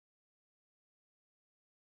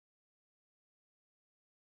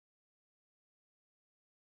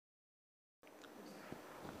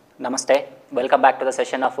Namaste. Welcome back to the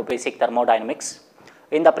session of basic thermodynamics.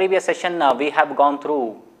 In the previous session, we have gone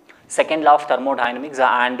through second law of thermodynamics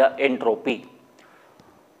and entropy.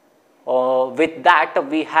 With that,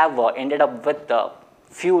 we have ended up with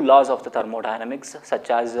few laws of the thermodynamics,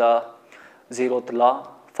 such as zeroth law,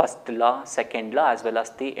 first law, second law, as well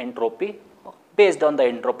as the entropy. Based on the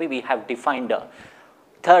entropy, we have defined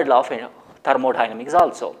third law of thermodynamics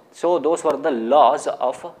also. So those were the laws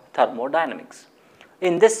of thermodynamics.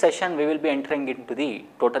 In this session, we will be entering into the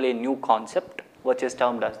totally new concept, which is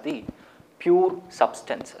termed as the pure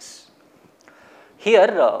substances. Here,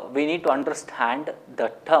 we need to understand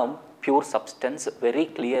the term pure substance very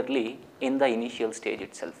clearly in the initial stage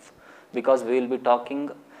itself, because we will be talking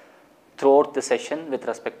throughout the session with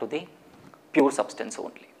respect to the pure substance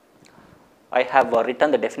only. I have written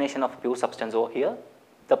the definition of pure substance over here.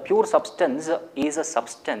 The pure substance is a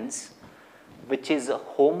substance which is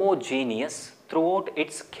homogeneous throughout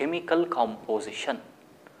its chemical composition.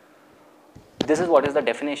 This is what is the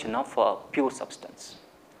definition of pure substance.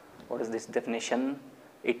 What is this definition?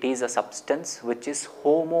 It is a substance which is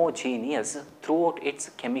homogeneous throughout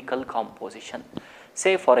its chemical composition.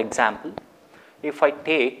 Say for example, if I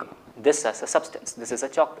take this as a substance, this is a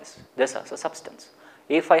chalk piece, this as a substance.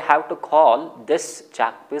 If I have to call this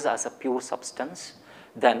chalk piece as a pure substance,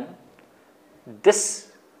 then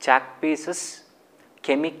this chalk piece's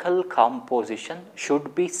chemical composition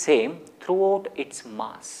should be same throughout its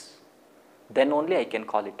mass. Then only I can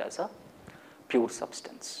call it as a pure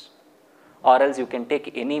substance. Or else you can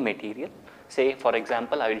take any material. Say for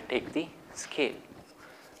example, I will take the scale.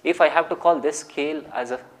 If I have to call this scale as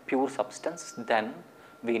a pure substance, then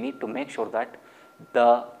we need to make sure that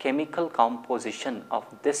the chemical composition of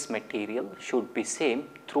this material should be same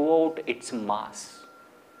throughout its mass.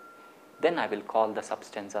 Then I will call the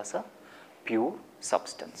substance as a pure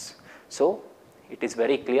substance. So it is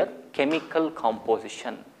very clear, chemical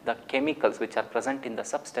composition, the chemicals which are present in the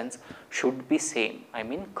substance should be same. I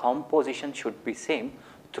mean composition should be same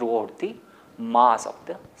throughout the mass of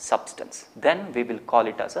the substance. Then we will call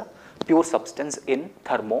it as a pure substance in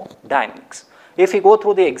thermodynamics. If we go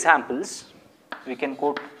through the examples, we can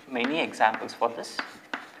quote many examples for this.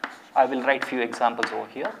 I will write few examples over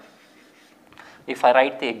here. If I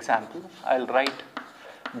write the example, I will write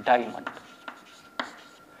diamond.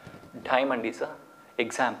 Diamond is an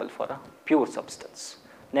example for a pure substance.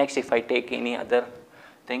 Next, if I take any other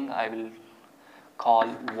thing, I will call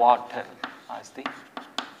water as the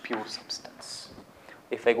pure substance.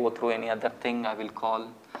 If I go through any other thing, I will call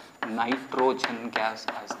nitrogen gas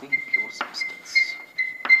as the pure substance.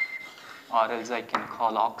 Or else I can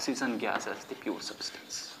call oxygen gas as the pure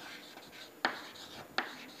substance.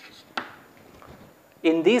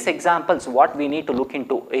 In these examples, what we need to look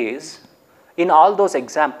into is, in all those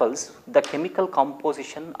examples, the chemical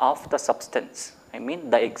composition of the substance, I mean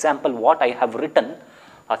the example what I have written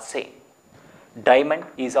are same. Diamond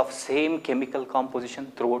is of same chemical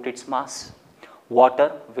composition throughout its mass.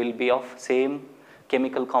 Water will be of same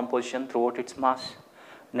chemical composition throughout its mass.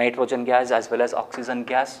 Nitrogen gas as well as oxygen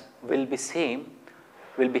gas will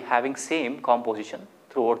be having same composition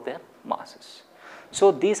throughout their masses.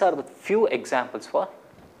 So these are the few examples for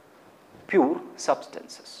pure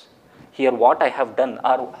substances. Here what I have done,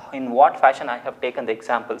 or in what fashion I have taken the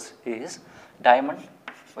examples, is diamond,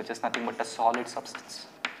 which is nothing but a solid substance,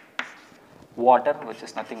 water, which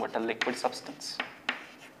is nothing but a liquid substance,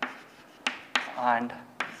 and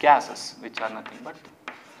gases, which are nothing but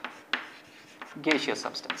gaseous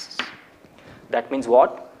substances. That means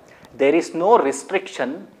what? There is no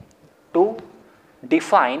restriction to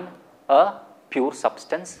define a pure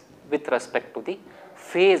substance with respect to the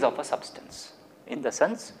phase of a substance. In the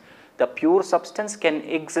sense, the pure substance can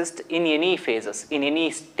exist in any phases, in any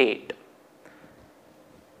state,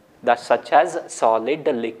 that such as solid,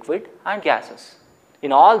 liquid and gases.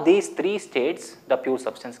 In all these three states, the pure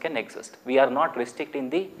substance can exist. We are not restricting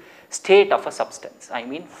the state of a substance, I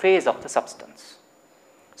mean phase of the substance.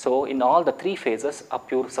 So in all the three phases, a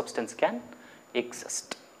pure substance can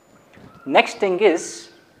exist. Next thing is,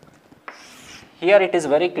 here it is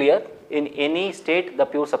very clear, in any state the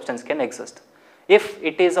pure substance can exist. If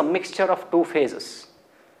it is a mixture of two phases,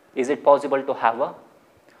 is it possible to have a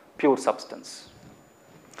pure substance?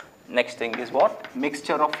 Next thing is what?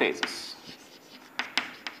 Mixture of phases.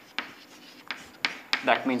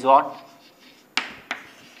 That means what?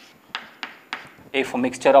 If a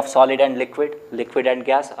mixture of solid and liquid, liquid and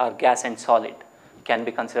gas, or gas and solid can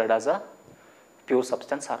be considered as a pure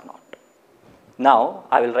substance or not. Now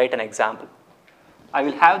I will write an example. I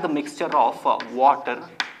will have the mixture of water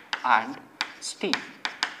and steam.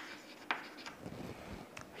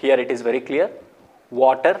 Here it is very clear.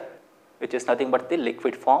 water, which is nothing but the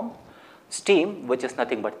liquid form, steam, which is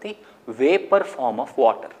nothing but the vapor form of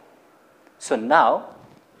water. So now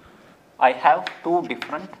I have two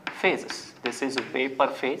different phases. This is vapor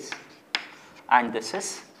phase and this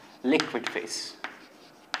is liquid phase.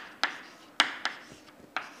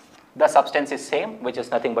 The substance is same, which is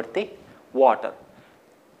nothing but the water.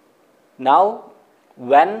 Now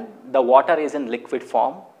when the water is in liquid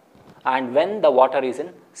form and when the water is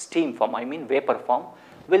in steam form, I mean vapor form,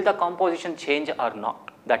 will the composition change or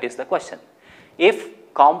not? That is the question.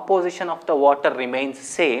 If composition of the water remains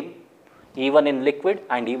same even in liquid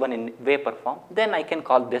and even in vapor form, then I can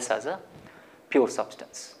call this as a pure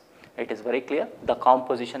substance. It is very clear, the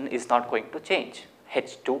composition is not going to change,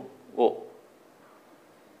 H2O.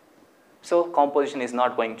 So composition is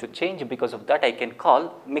not going to change, because of that I can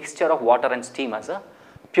call mixture of water and steam as a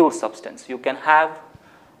pure substance. You can have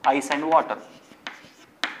ice and water.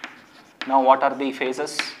 Now what are the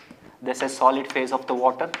phases? This is solid phase of the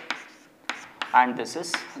water and this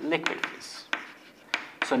is liquid phase.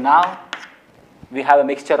 So now we have a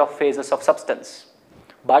mixture of phases of substance,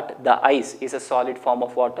 but the ice is a solid form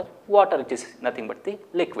of water, water which is nothing but the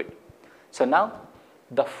liquid. So now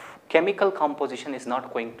the chemical composition is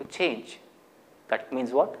not going to change. That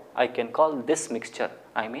means what? I can call this mixture,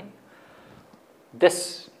 I mean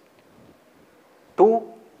this two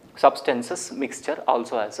substances mixture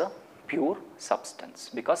also as a pure substance,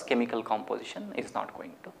 because chemical composition is not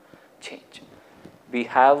going to change. We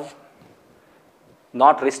have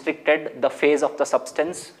not restricted the phase of the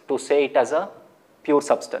substance to say it as a pure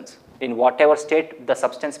substance. In whatever state the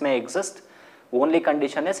substance may exist, only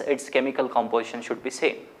condition is its chemical composition should be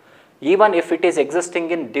same. Even if it is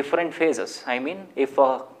existing in different phases, I mean if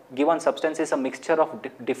a given substance is a mixture of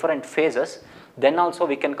different phases, then also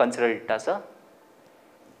we can consider it as a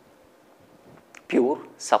pure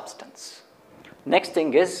substance. Next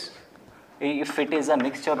thing is, if it is a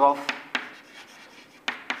mixture of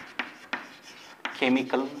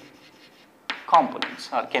chemical components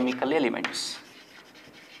or chemical elements.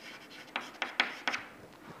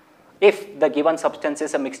 If the given substance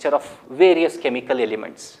is a mixture of various chemical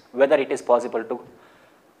elements, whether it is possible to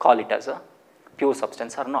call it as a pure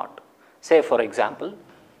substance or not. Say for example,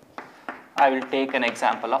 I will take an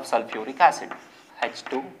example of sulfuric acid,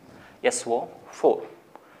 H2SO4.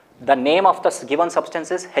 The name of the given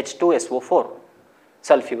substance is H2SO4,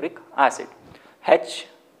 sulfuric acid,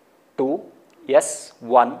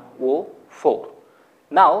 H2S1O4.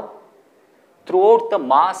 Now, throughout the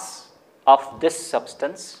mass of this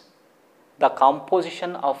substance, the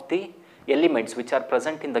composition of the elements which are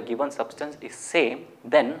present in the given substance is same,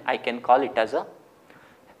 then I can call it as a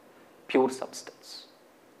pure substance.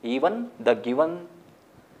 Even the given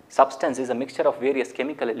substance is a mixture of various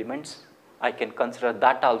chemical elements, I can consider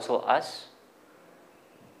that also as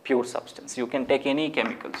pure substance. You can take any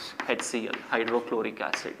chemicals, HCl, hydrochloric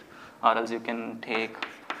acid, or else you can take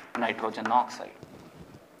nitrogen oxide.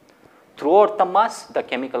 Throughout the mass, the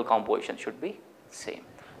chemical composition should be same.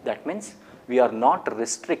 That means we are not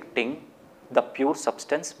restricting the pure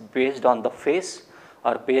substance based on the phase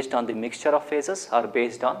or based on the mixture of phases or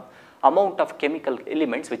based on amount of chemical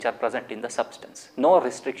elements which are present in the substance. No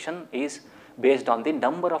restriction is based on the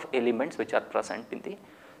number of elements which are present in the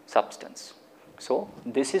substance. So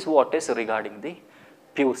this is what is regarding the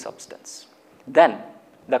pure substance. Then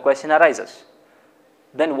the question arises,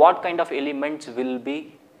 then what kind of elements will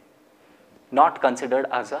be not considered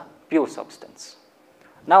as a pure substance?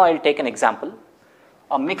 Now I will take an example,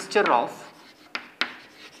 a mixture of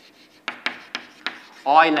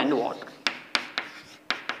oil and water.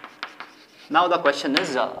 Now the question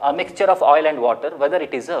is, a mixture of oil and water, whether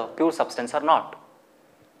it is a pure substance or not.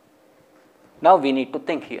 Now we need to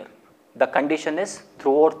think here. The condition is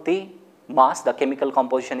throughout the mass, the chemical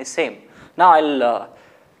composition is same. Now I will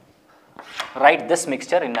write this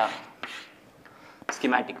mixture in a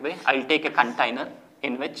schematic way. I will take a container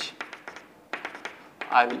in which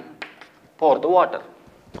I will pour the water.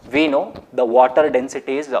 We know the water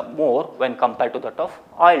density is more when compared to that of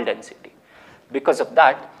oil density. Because of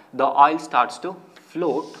that, the oil starts to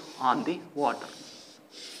float on the water.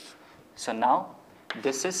 So now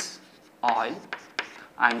this is oil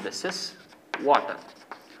and this is water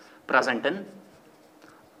present in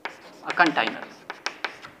a container.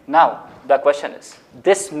 Now the question is,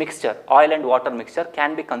 this mixture, oil and water mixture,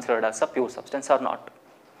 can be considered as a pure substance or not?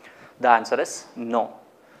 The answer is no,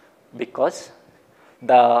 because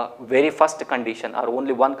the very first condition, or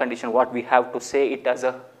only one condition what we have to say it as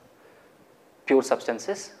a pure substance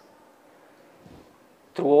is,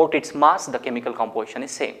 throughout its mass the chemical composition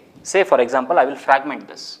is same. Say for example, I will fragment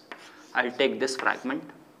this. I will take this fragment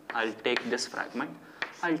I'll take this fragment,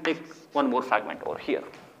 I'll take one more fragment over here.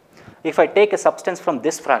 If I take a substance from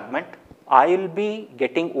this fragment, I will be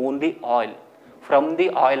getting only oil from the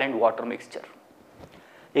oil and water mixture.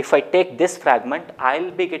 If I take this fragment, I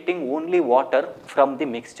will be getting only water from the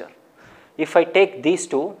mixture. If I take these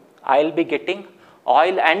two, I will be getting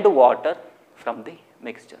oil and water from the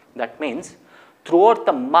mixture. That means throughout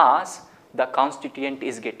the mass, the constituent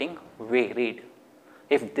is getting varied.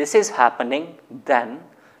 If this is happening, then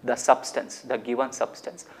the substance, the given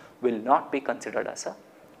substance, will not be considered as a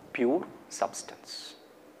pure substance.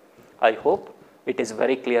 I hope it is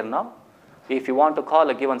very clear now. If you want to call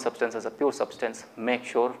a given substance as a pure substance, make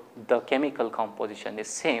sure the chemical composition is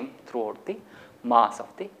same throughout the mass of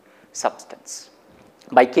the substance.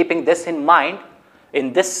 By keeping this in mind,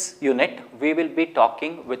 in this unit, we will be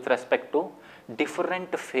talking with respect to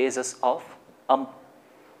different phases of a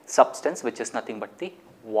substance, which is nothing but the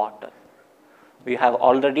water. We have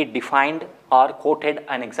already defined or quoted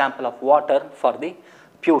an example of water for the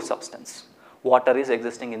pure substance. Water is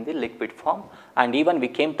existing in the liquid form, and even we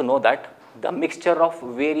came to know that the mixture of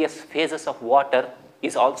various phases of water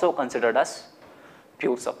is also considered as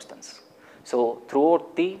pure substance. So,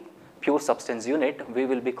 throughout the pure substance unit, we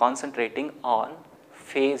will be concentrating on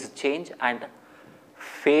phase change and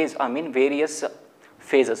various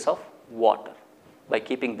phases of water. By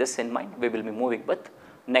keeping this in mind, we will be moving with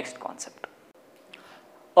next concept.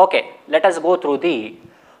 Okay, let us go through the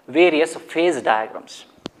various phase diagrams.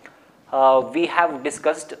 We have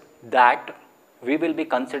discussed that we will be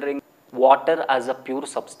considering water as a pure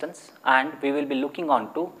substance, and we will be looking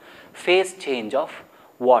on to phase change of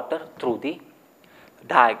water through the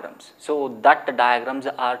diagrams. So, that diagrams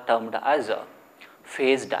are termed as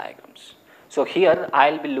phase diagrams. So, here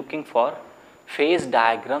I will be looking for phase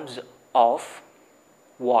diagrams of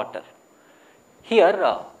water.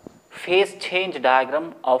 Here phase change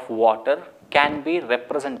diagram of water can be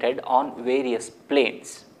represented on various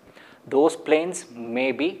planes. Those planes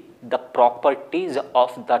may be the properties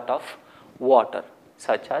of that of water,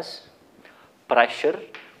 such as pressure,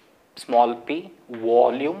 small p,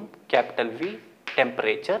 volume, capital V,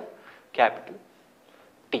 temperature, capital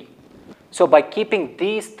T. So, by keeping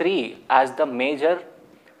these three as the major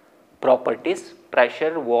properties,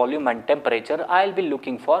 pressure, volume and temperature, I will be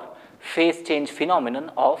looking for phase change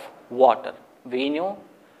phenomenon of water. We know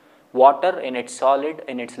water in its solid,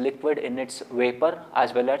 in its liquid, in its vapor,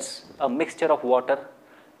 as well as a mixture of water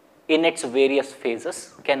in its various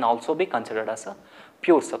phases can also be considered as a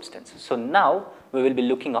pure substance. So, now we will be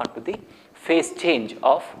looking on to the phase change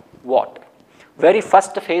of water. Very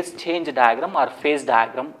first phase change diagram or phase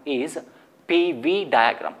diagram is PV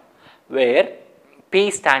diagram, where P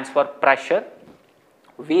stands for pressure,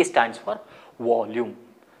 V stands for volume.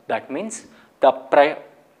 That means the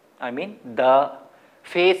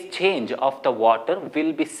phase change of the water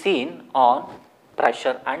will be seen on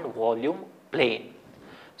pressure and volume plane.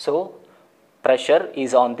 So, pressure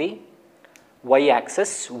is on the y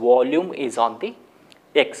axis, volume is on the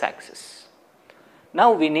x axis.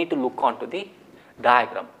 Now, we need to look on to the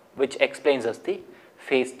diagram which explains us the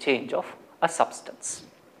phase change of a substance.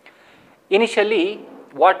 Initially,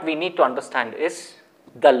 what we need to understand is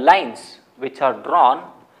the lines which are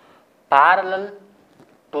drawn parallel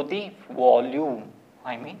to the volume,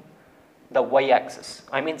 the y axis,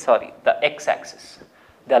 the x axis.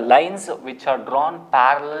 The lines which are drawn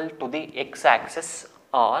parallel to the x axis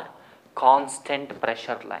are constant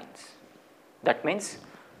pressure lines. That means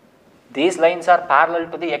these lines are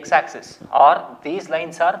parallel to the x axis, or these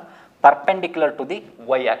lines are perpendicular to the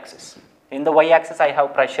y axis. In the y axis I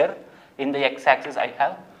have pressure, in the x axis I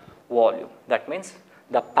have volume. That means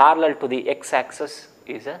the parallel to the x axis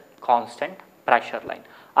is a constant pressure line.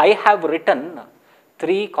 I have written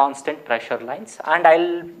three constant pressure lines and I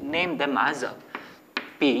will name them as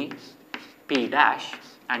P, P dash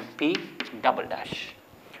and P double dash.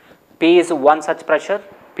 P is one such pressure,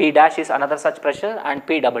 P dash is another such pressure and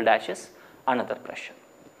P double dash is another pressure.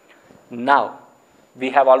 Now,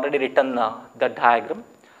 we have already written the diagram.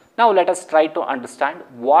 Now, let us try to understand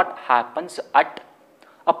what happens at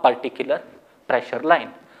a particular pressure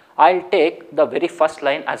line. I will take the very first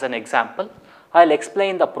line as an example. I will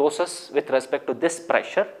explain the process with respect to this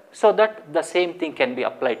pressure so that the same thing can be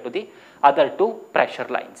applied to the other two pressure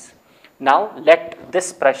lines. Now, let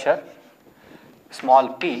this pressure small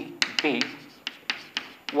p be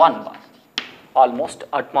 1 bar, almost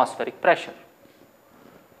atmospheric pressure.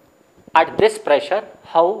 At this pressure,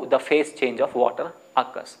 how the phase change of water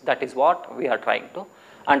occurs, that is what we are trying to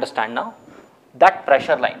understand now. That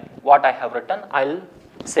pressure line, what I have written, I will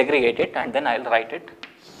segregate it and then I will write it.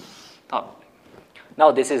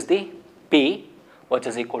 Now, this is the P, which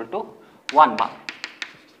is equal to 1 bar.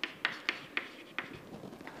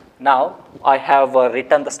 Now I have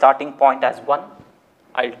written the starting point as 1.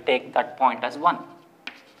 I will take that point as 1.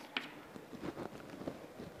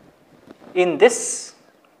 In this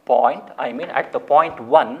point, I mean at the point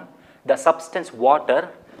 1, the substance water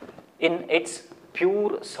in its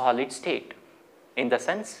pure solid state, in the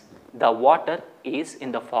sense the water is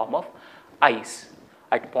in the form of ice.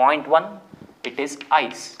 At point 1, it is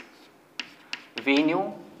ice. We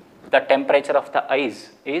knew the temperature of the ice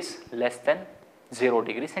is less than 0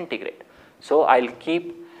 degree centigrade. So I will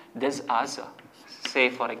keep this as say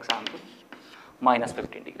for example minus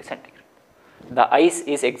 15 degree centigrade. The ice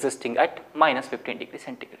is existing at minus 15 degree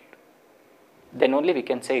centigrade. Then only we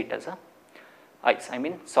can say it as a ice, I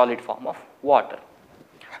mean solid form of water.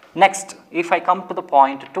 Next, if I come to the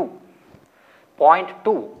point 2, point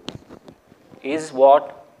 2 is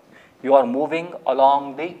what you are moving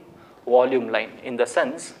along the volume line, in the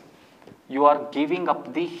sense you are giving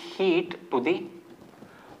up the heat to the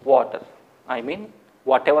water. I mean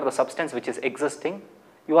whatever the substance which is existing,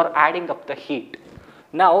 you are adding up the heat.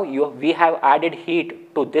 Now we have added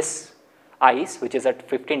heat to this ice which is at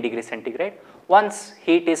 15 degree centigrade. Once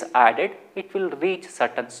heat is added, it will reach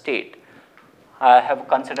certain state. I have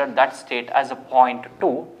considered that state as a point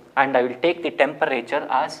 2 and I will take the temperature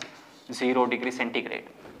as 0 degree centigrade.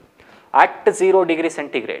 At 0 degree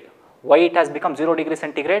centigrade, why it has become 0 degree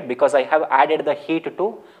centigrade? Because I have added the heat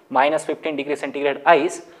to minus 15 degree centigrade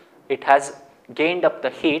ice. It has gained up the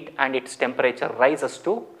heat and its temperature rises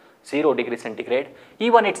to 0 degree centigrade.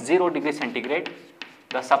 Even at 0 degree centigrade,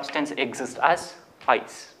 the substance exists as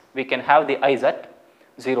ice. We can have the ice at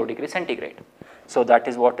 0 degree centigrade. So that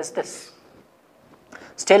is what is this.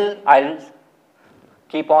 Still I will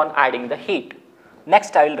keep on adding the heat.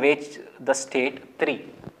 Next I will reach the state 3.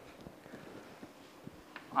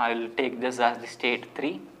 I will take this as the state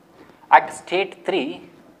 3. At state 3,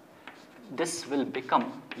 this will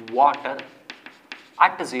become water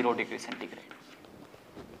at 0 degree centigrade.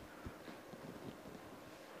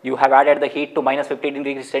 You have added the heat to minus 15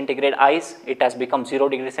 degree centigrade ice, it has become 0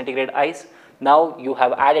 degree centigrade ice. Now you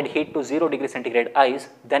have added heat to 0 degree centigrade ice,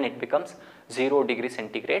 then it becomes 0 degree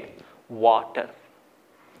centigrade water.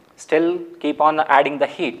 Still keep on adding the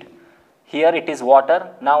heat. Here it is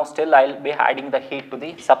water, now still I will be adding the heat to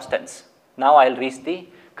the substance. Now I will reach the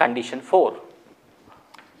condition 4.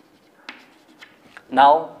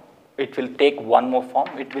 Now it will take one more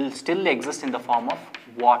form, it will still exist in the form of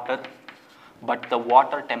water, but the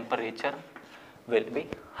water temperature will be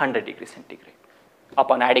 100 degree centigrade.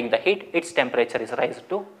 Upon adding the heat, its temperature is raised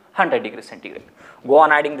to 100 degree centigrade. Go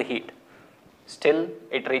on adding the heat. Still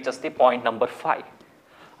it reaches the point number 5.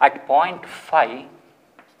 At point 5,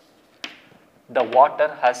 the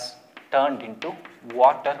water has turned into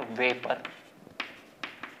water vapor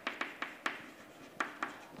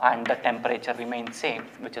and the temperature remains same,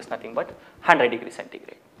 which is nothing but 100 degree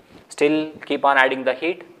centigrade. Still keep on adding the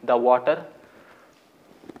heat, the water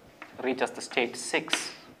reaches the state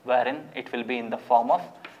 6, wherein it will be in the form of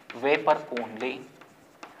vapor only,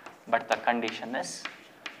 but the condition is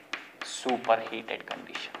superheated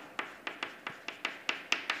condition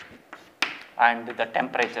and the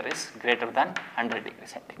temperature is greater than 100 degree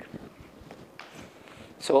centigrade.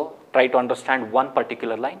 So try to understand one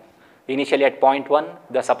particular line. Initially at point 1,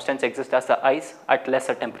 the substance exists as the ice at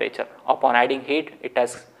lesser temperature. Upon adding heat, it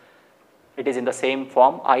is in the same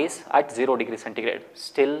form ice at 0 degree centigrade.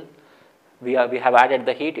 Still we have added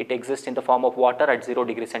the heat, it exists in the form of water at 0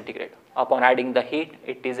 degree centigrade. Upon adding the heat,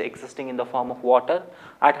 it is existing in the form of water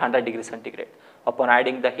at 100 degree centigrade. Upon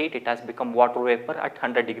adding the heat, it has become water vapor at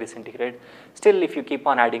 100 degree centigrade. Still if you keep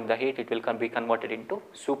on adding the heat, it will be converted into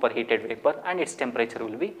superheated vapor and its temperature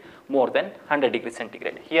will be more than 100 degree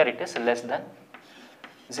centigrade. Here it is less than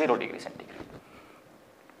 0 degree centigrade.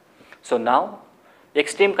 So now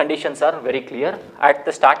extreme conditions are very clear. At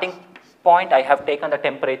the starting point, I have taken the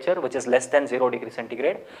temperature which is less than 0 degree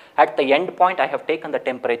centigrade. At the end point, I have taken the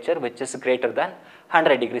temperature which is greater than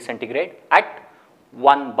 100 degree centigrade at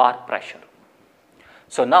 1 bar pressure.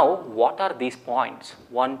 So now what are these points?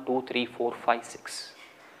 1, 2, 3, 4, 5, 6.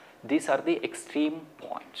 These are the extreme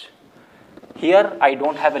points. Here I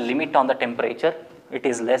don't have a limit on the temperature, it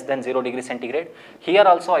is less than 0 degree centigrade. Here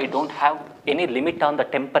also I don't have any limit on the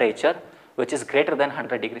temperature which is greater than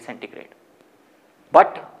 100 degree centigrade.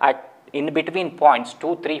 But in between points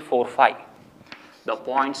 2, 3, 4, 5, the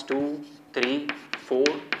points 2, 3, 4,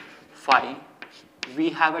 5, we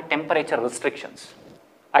have a temperature restrictions.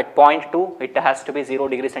 At point 2, it has to be 0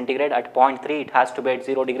 degree centigrade. At point 3, it has to be at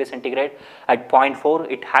 0 degree centigrade. At point 4,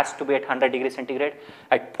 it has to be at 100 degree centigrade.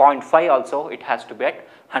 At point 5 also, it has to be at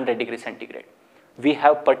 100 degree centigrade. we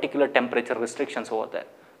have particular temperature restrictions over there.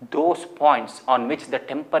 Those points on which the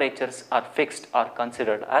temperatures are fixed are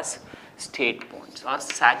considered as state points or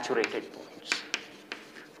saturated points.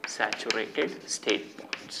 Saturated state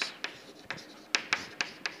points.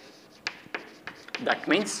 That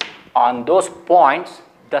means on those points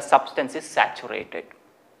the substance is saturated.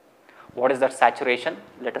 What is that saturation?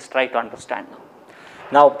 Let us try to understand now.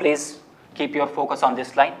 Now please keep your focus on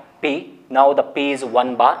this line P. Now the P is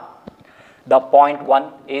 1 bar. The point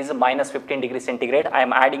 1 is minus 15 degrees centigrade. I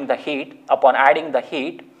am adding the heat. Upon adding the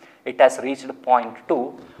heat, it has reached point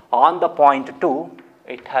 2. On the point 2,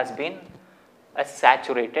 it has been a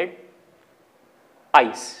saturated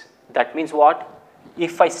ice. That means what?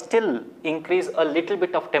 If I still increase a little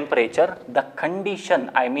bit of temperature, the condition,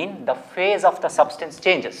 I mean the phase of the substance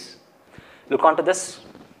changes. Look onto this.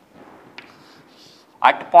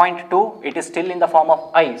 At point 2, it is still in the form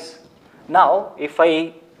of ice. Now, if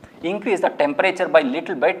I increase the temperature by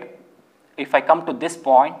little bit, if I come to this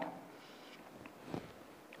point,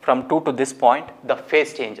 from 2 to this point, the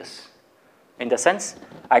phase changes. In the sense,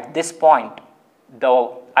 at this point,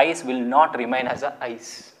 the ice will not remain as a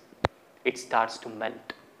ice. It starts to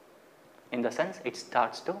melt. In the sense, it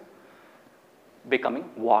starts to becoming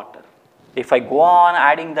water. If I go on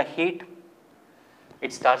adding the heat,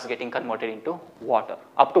 it starts getting converted into water.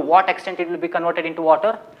 Up to what extent it will be converted into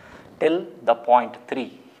water? Till the point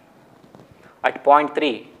 3. At point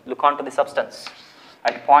 3, look onto the substance.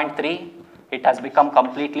 At point 3, it has become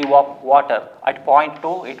completely water. At point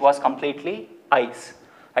 2, it was completely ice.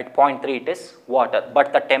 At point 3, it is water,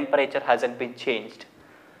 but the temperature hasn't been changed.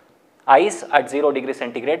 Ice at 0 degree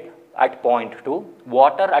centigrade at point 2,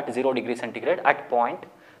 water at 0 degree centigrade at point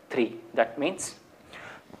 3. That means,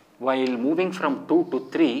 while moving from 2 to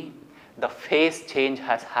 3, the phase change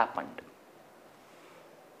has happened.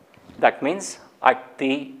 That means, at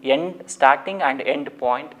the end, starting and end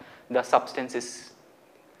point, the substance is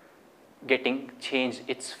getting changed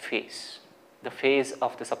its phase. The phase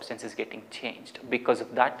of the substance is getting changed. Because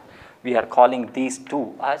of that, we are calling these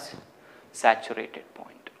two as saturated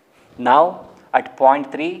point. Now, at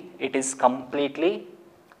point 3, it is completely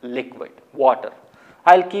liquid, water.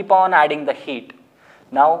 I will keep on adding the heat.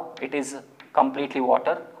 Now, it is completely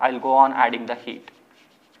water. I will go on adding the heat.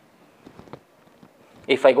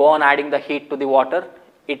 If I go on adding the heat to the water,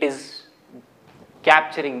 it is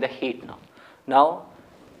capturing the heat now. Now,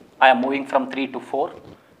 I am moving from 3 to 4.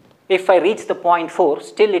 If I reach the point 4,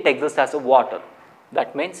 still it exists as a water.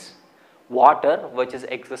 That means water which is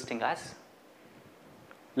existing as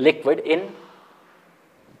liquid in,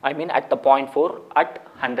 at the point 4 at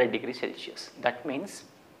 100 degrees Celsius. That means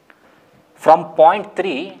from point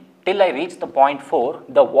 3 till I reach the point 4,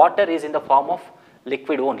 the water is in the form of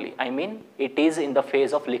liquid only. It is in the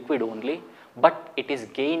phase of liquid only, but it is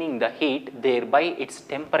gaining the heat, thereby its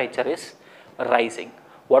temperature is rising.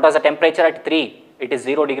 What was the temperature at 3? It is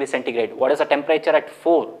 0 degree centigrade. What is the temperature at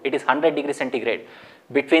 4? It is 100 degree centigrade.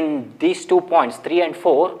 Between these 2 points, 3 and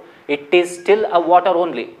 4, it is still a water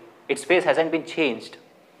only. Its phase hasn't been changed,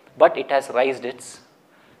 but it has raised its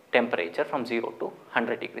temperature from 0 to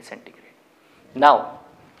 100 degree centigrade. Now,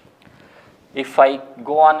 if I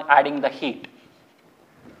go on adding the heat,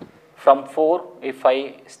 from 4, if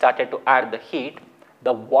I started to add the heat,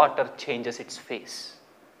 the water changes its phase.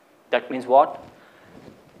 That means what?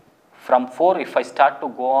 From 4, if I start to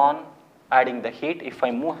go on adding the heat, if I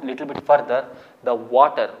move a little bit further, the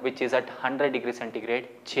water which is at 100 degree centigrade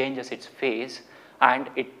changes its phase and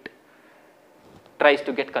it tries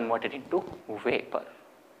to get converted into vapor.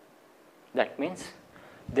 That means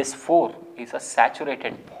this 4 is a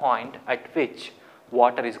saturated point at which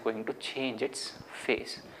water is going to change its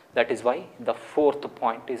phase. That is why the 4th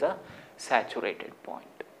point is a saturated point.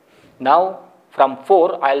 Now, from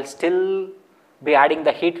 4, I will still be adding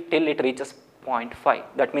the heat till it reaches 0.5.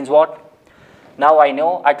 That means what? Now, I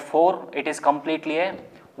know at 4, it is completely a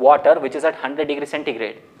water which is at 100 degree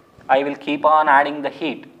centigrade. I will keep on adding the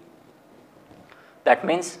heat. That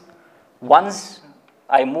means, once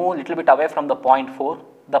I move a little bit away from the 0.4,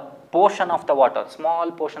 the portion of the water,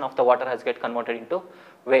 small portion of the water has get converted into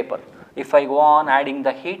vapor. If I go on adding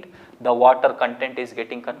the heat, the water content is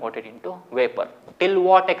getting converted into vapor. Till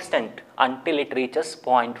what extent? Until it reaches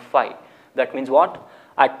 0.5. That means what?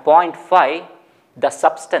 At 0.5, the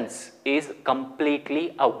substance is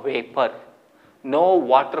completely a vapor. No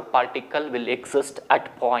water particle will exist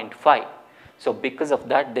at 0.5. So, because of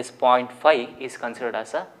that, this 0.5 is considered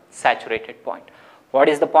as a saturated point. What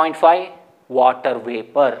is the 0.5? Water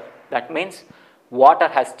vapor. That means water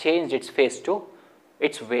has changed its phase to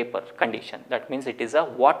its vapor condition. That means it is a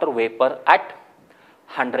water vapor at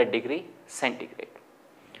 100 degree centigrade.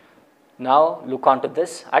 Now look on to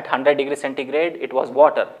this. At 100 degree centigrade it was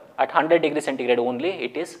water. At 100 degree centigrade only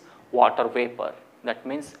it is water vapor. That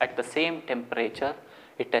means at the same temperature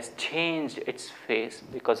it has changed its phase.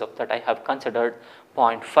 Because of that I have considered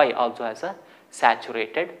point 5 also as a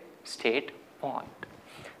saturated state point.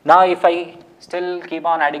 Now if I still keep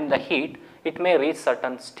on adding the heat, it may reach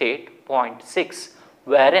certain state point 6,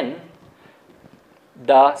 wherein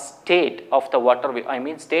the state of the water,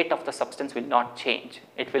 state of the substance will not change.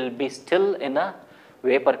 It will be still in a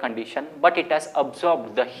vapor condition, but it has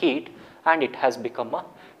absorbed the heat and it has become a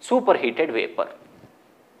superheated vapor.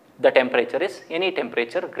 The temperature is any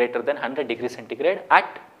temperature greater than 100 degrees centigrade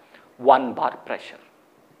at 1 bar pressure.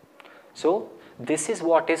 So this is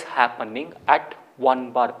what is happening at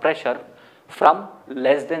 1 bar pressure from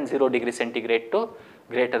less than 0 degree centigrade to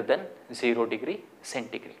greater than 0 degree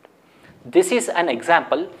centigrade. This is an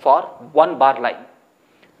example for 1 bar line.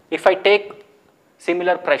 If I take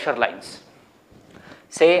similar pressure lines,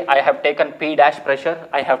 say I have taken P dash pressure,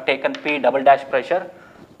 I have taken P double dash pressure.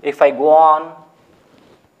 If I go on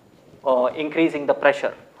increasing the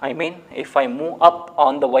pressure, if I move up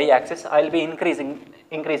on the y axis, I will be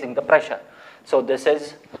increasing the pressure. So this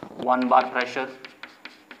is 1 bar pressure.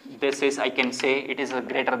 This is, I can say it is a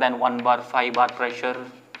greater than 1 bar 5 bar pressure,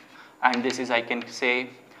 and this is, I can say,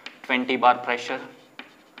 20 bar pressure,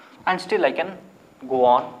 and still I can go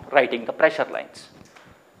on writing the pressure lines.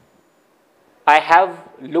 I have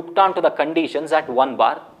looked on to the conditions at 1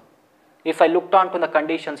 bar. If I looked on to the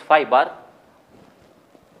conditions 5 bar,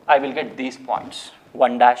 I will get these points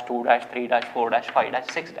 1 dash, 2 dash, 3 dash, 4 dash, 5 dash,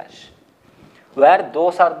 6 dash, where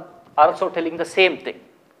those are also telling the same thing.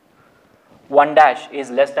 1 dash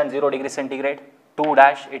is less than 0 degree centigrade, 2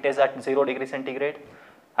 dash it is at 0 degree centigrade.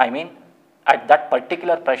 At that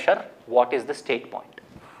particular pressure, what is the state point?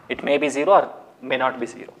 It may be 0 or may not be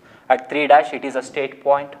 0. At 3 dash it is a state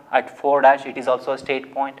point, at 4 dash it is also a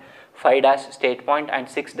state point, 5 dash state point, and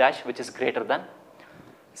 6 dash which is greater than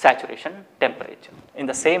saturation temperature. In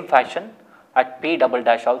the same fashion, at P double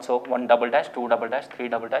dash also 1 double dash, 2 double dash, 3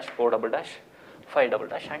 double dash, 4 double dash, 5 double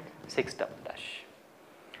dash, and 6 double dash.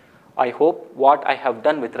 I hope what I have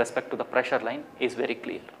done with respect to the pressure line is very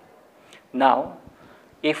clear. Now,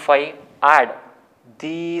 if I add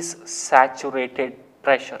these saturated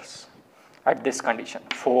pressures at this condition,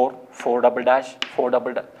 4, 4 double dash, 4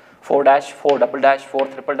 double dash, 4 dash, 4 double dash, 4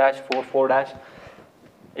 triple dash, 4 4 dash,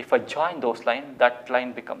 if I join those lines, that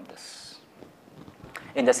line becomes this.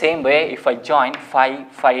 In the same way, if I join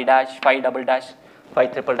 5, 5 dash, 5 double dash,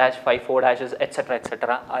 5 triple dash, 5 4 dashes,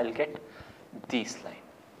 etc., I will get these lines.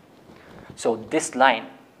 So this line,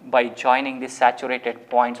 by joining the saturated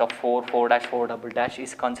points of 4, 4 dash, 4 double dash,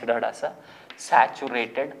 is considered as a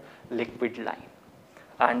saturated liquid line.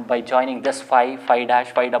 And by joining this 5, 5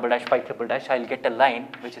 dash, 5 double dash, 5 triple dash, I will get a line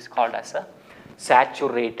which is called as a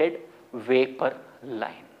saturated vapor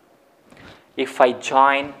line. If I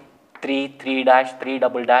join 3, 3 dash, 3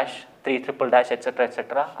 double dash, 3 triple dash,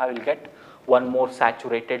 etc., I will get one more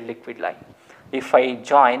saturated liquid line. If I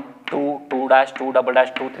join 2, 2 dash, 2 double dash,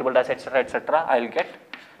 2 triple dash, etc., I will get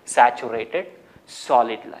saturated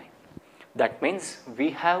solid line. That means we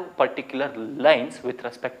have particular lines with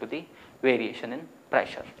respect to the variation in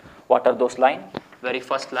pressure. What are those lines? Very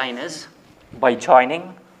first line is by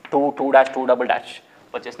joining 2, 2 dash, 2 double dash,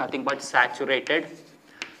 which is nothing but saturated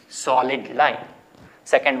solid line.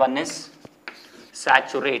 Second one is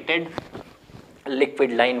saturated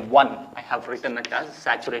liquid line 1. I have written it as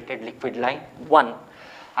saturated liquid line 1.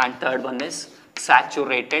 And third one is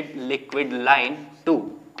saturated liquid line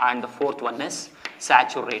 2. And the fourth one is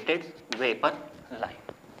saturated vapor line.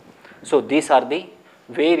 So these are the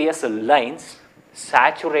various lines,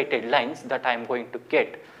 saturated lines, that I am going to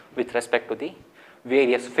get with respect to the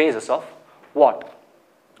various phases of water.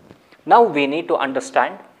 Now we need to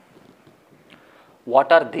understand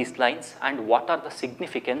what are these lines and what are the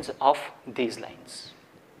significance of these lines.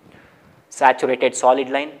 Saturated solid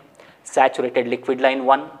line, saturated liquid line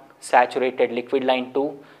 1, saturated liquid line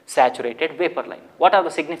 2, saturated vapor line. What are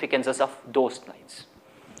the significances of those lines?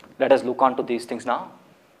 Let us look on to these things now.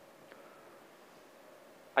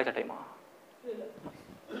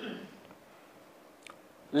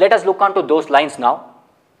 Let us look on to those lines now.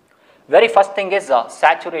 Very first thing is a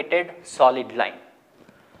saturated solid line.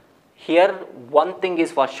 Here one thing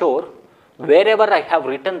is for sure, wherever I have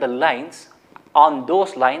written the lines, on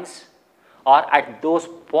those lines or at those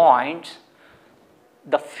points,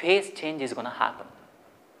 the phase change is going to happen.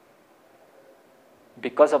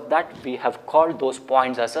 Because of that, we have called those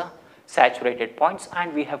points as a saturated points,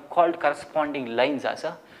 and we have called corresponding lines as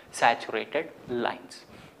a saturated lines.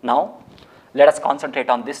 Now let us concentrate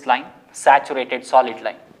on this line, saturated solid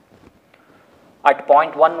line. At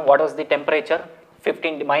point 1, what was the temperature?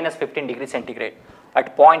 Minus 15 degrees centigrade.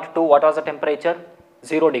 At point 2, what was the temperature?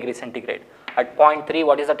 0 degrees centigrade. At point 3,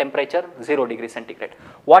 what is the temperature? 0 degrees centigrade.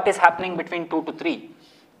 What is happening between 2 to 3?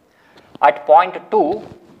 At point 2,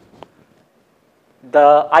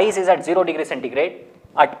 the ice is at 0 degrees centigrade.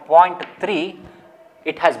 At point 3,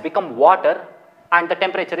 it has become water and the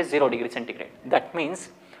temperature is 0 degrees centigrade. That means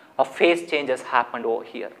a phase change has happened over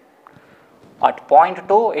here. At point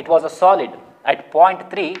 2, it was a solid. At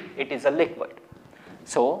point 3, it is a liquid.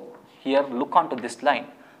 So, here look onto this line.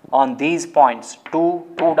 On these points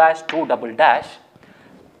 2, 2 dash, 2 double dash,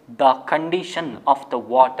 the condition of the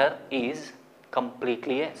water is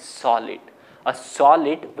completely a solid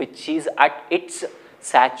which is at its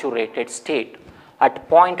saturated state. At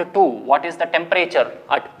point 2, what is the temperature?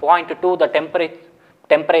 At point 2, the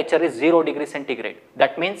temperature is 0 degree centigrade.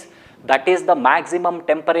 That means that is the maximum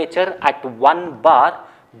temperature at 1 bar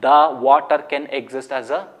the water can exist as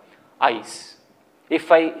a ice. If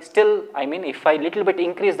I little bit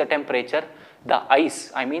increase the temperature, the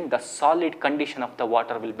ice, the solid condition of the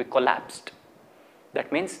water will be collapsed.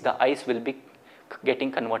 That means the ice will be getting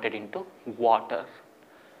converted into water.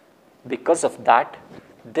 Because of that,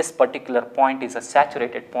 this particular point is a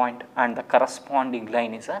saturated point and the corresponding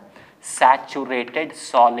line is a saturated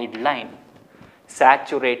solid line.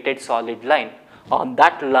 Saturated solid line. On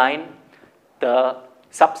that line, the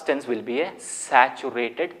substance will be a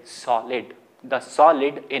saturated solid. The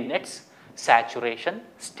solid in its saturation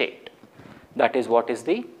state. That is what is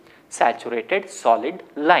the saturated solid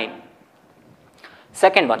line.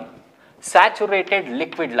 Second one, saturated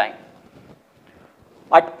liquid line.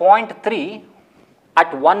 At point 3,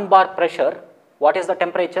 at 1 bar pressure, what is the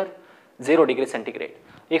temperature? 0 degree centigrade.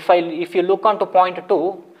 If you look onto point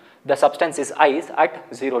 2, the substance is ice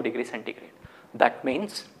at 0 degree centigrade. That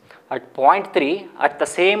means at point 3, at the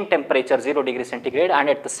same temperature 0 degree centigrade and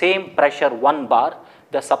at the same pressure 1 bar,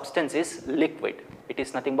 the substance is liquid. It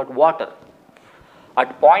is nothing but water.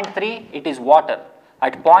 At point 3, it is water.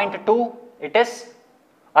 At point 2, it is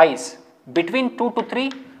ice. Between 2 to 3,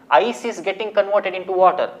 ice is getting converted into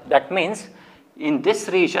water. That means in this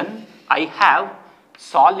region, I have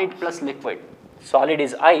solid plus liquid. Solid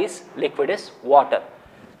is ice, liquid is water.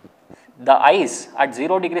 The ice at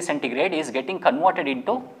 0 degree centigrade is getting converted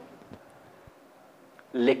into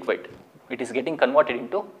liquid. It is getting converted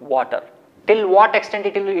into water. Till what extent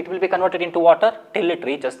it will be converted into water? Till it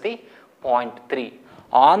reaches the point 3.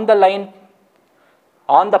 On the line,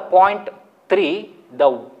 on the point 3,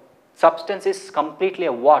 the substance is completely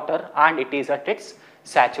a water and it is at its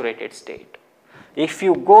saturated state. If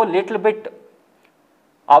you go little bit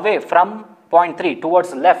away from point 3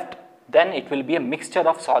 towards left, then it will be a mixture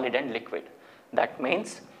of solid and liquid. That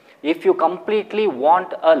means if you completely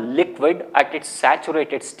want a liquid at its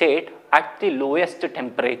saturated state at the lowest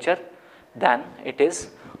temperature, then it is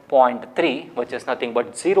point 3, which is nothing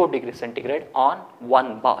but 0 degree centigrade on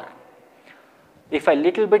 1 bar. If I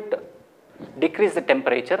little bit decrease the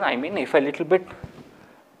temperature, if I little bit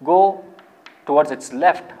go towards its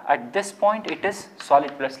left, at this point it is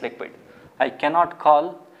solid plus liquid. I cannot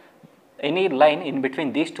call any line in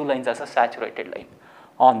between these two lines as a saturated line.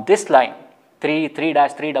 On this line, 3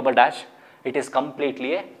 dash, 3 double dash, it is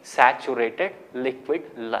completely a saturated liquid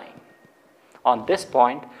line. On this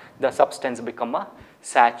point, the substance become a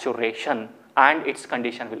saturation and its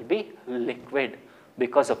condition will be liquid.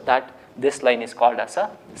 Because of that, this line is called as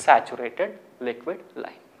a saturated liquid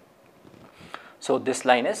line. So this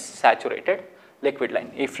line is saturated liquid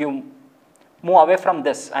line. If you move away from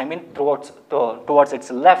this, towards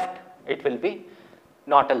its left, it will be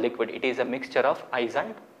not a liquid. It is a mixture of ice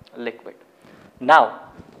and liquid. Now,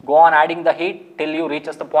 go on adding the heat till you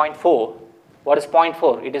reaches the point 4. What is point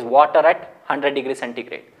 4? It is water at 100 degree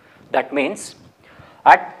centigrade. That means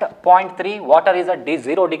at point 3, water is at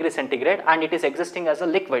 0 degree centigrade and it is existing as a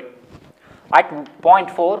liquid. At point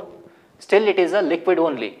 4, still it is a liquid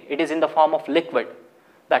only. It is in the form of liquid.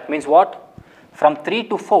 That means what? From 3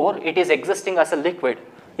 to 4, it is existing as a liquid.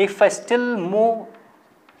 If I still move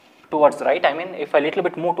towards right, if I little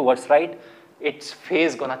bit move towards right, its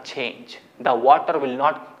phase gonna change. The water will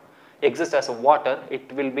not exist as a water,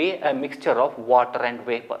 it will be a mixture of water and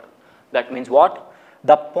vapor. That means what?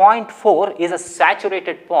 The point 4 is a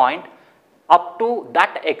saturated point. Up to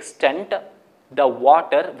that extent, the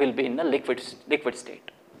water will be in a liquid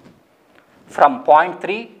state. From point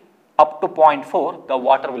 3 up to point 4, the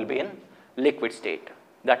water will be in liquid state.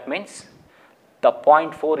 That means the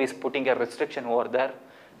point 4 is putting a restriction over there.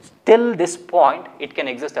 Till this point, it can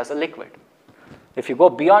exist as a liquid. If you go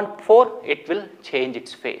beyond 4, it will change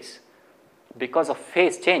its phase. because of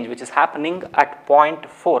phase change which is happening at point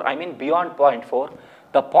 4, I mean beyond point 4,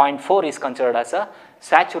 the point 4 is considered as a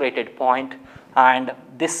saturated point, and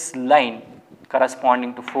this line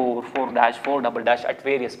corresponding to 4, 4 dash, 4 double dash at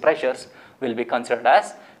various pressures will be considered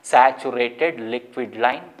as saturated liquid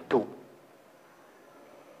line 2.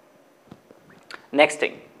 Next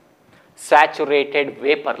thing, saturated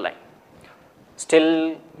vapor line.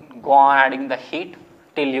 Still go on adding the heat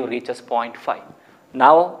till you reaches 0.5.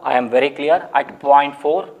 Now I am very clear, at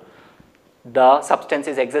 0.4 the substance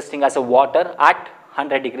is existing as a water at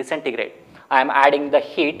 100 degrees centigrade. I am adding the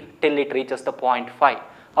heat till it reaches the 0.5.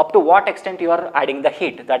 Up to what extent you are adding the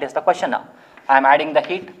heat? That is the question now. I am adding the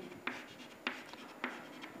heat.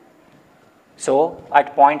 So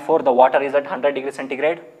at 0.4 the water is at 100 degrees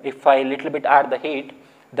centigrade. If I little bit add the heat,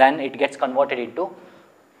 then it gets converted into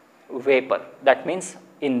vapor. That means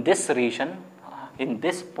in this region, in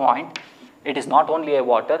this point, it is not only a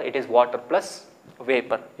water, it is water plus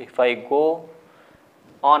vapor. If I go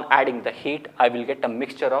on adding the heat, I will get a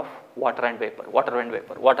mixture of water and vapor, water and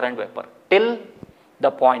vapor, water and vapor till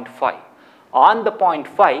the 0.5. On the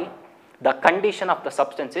 0.5, the condition of the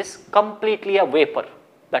substance is completely a vapor.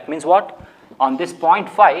 That means what? On this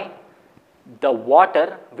 0.5, the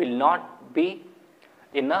water will not be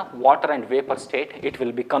in a water and vapor state, it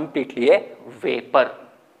will be completely a vapor.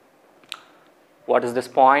 What is this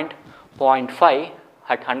point? 0.5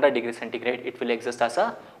 at 100 degrees centigrade, it will exist as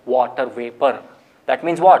a water vapor. That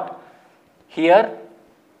means what? Here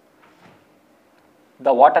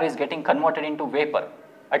the water is getting converted into vapor.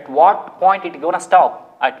 At what point it gonna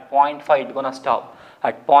stop? At 0.5 it gonna stop.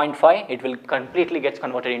 At 0.5 it will completely get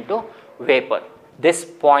converted into vapor. This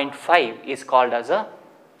 0.5 is called as a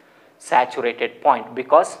saturated point,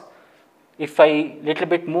 because if I little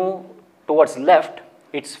bit move towards left,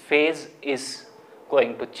 its phase is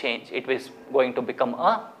going to change. It is going to become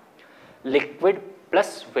a liquid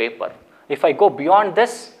plus vapor. If I go beyond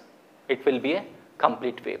this, it will be a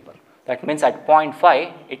complete vapor. That means at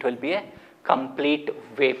 0.5 it will be a complete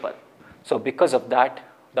vapor. So because of that,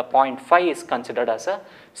 the 0.5 is considered as a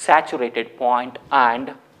saturated point,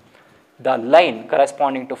 and the line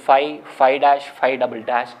corresponding to 5, 5 dash, 5 double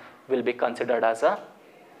dash will be considered as a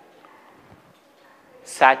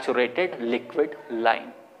saturated liquid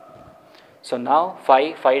line. So now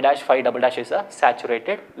 5, 5 dash, 5 double dash is a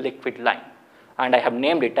saturated liquid line, and I have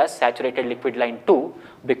named it as saturated liquid line 2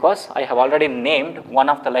 because I have already named one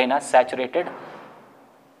of the line as saturated,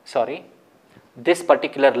 this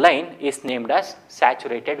particular line is named as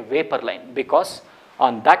saturated vapor line because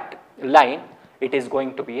on that line it is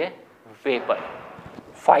going to be a vapor.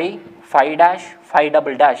 5, 5 dash, 5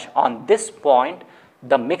 double dash, on this point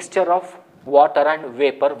the mixture of water and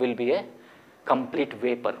vapor will be a complete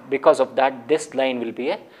vapor. Because of that, this line will be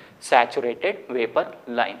a saturated vapor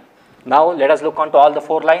line. Now let us look onto all the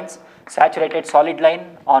 4 lines. Saturated solid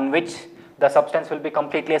line, on which the substance will be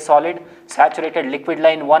completely a solid. Saturated liquid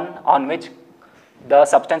line 1, on which the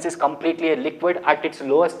substance is completely a liquid at its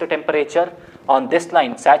lowest temperature. On this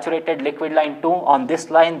line, saturated liquid line 2, on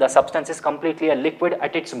this line the substance is completely a liquid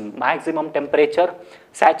at its maximum temperature.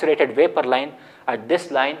 Saturated vapor line, at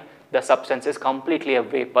this line the substance is completely a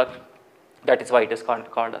vapor. That is why it is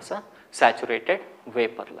called as a saturated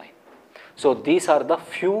vapor line. So these are the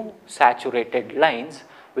few saturated lines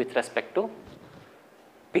with respect to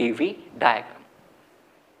PV diagram.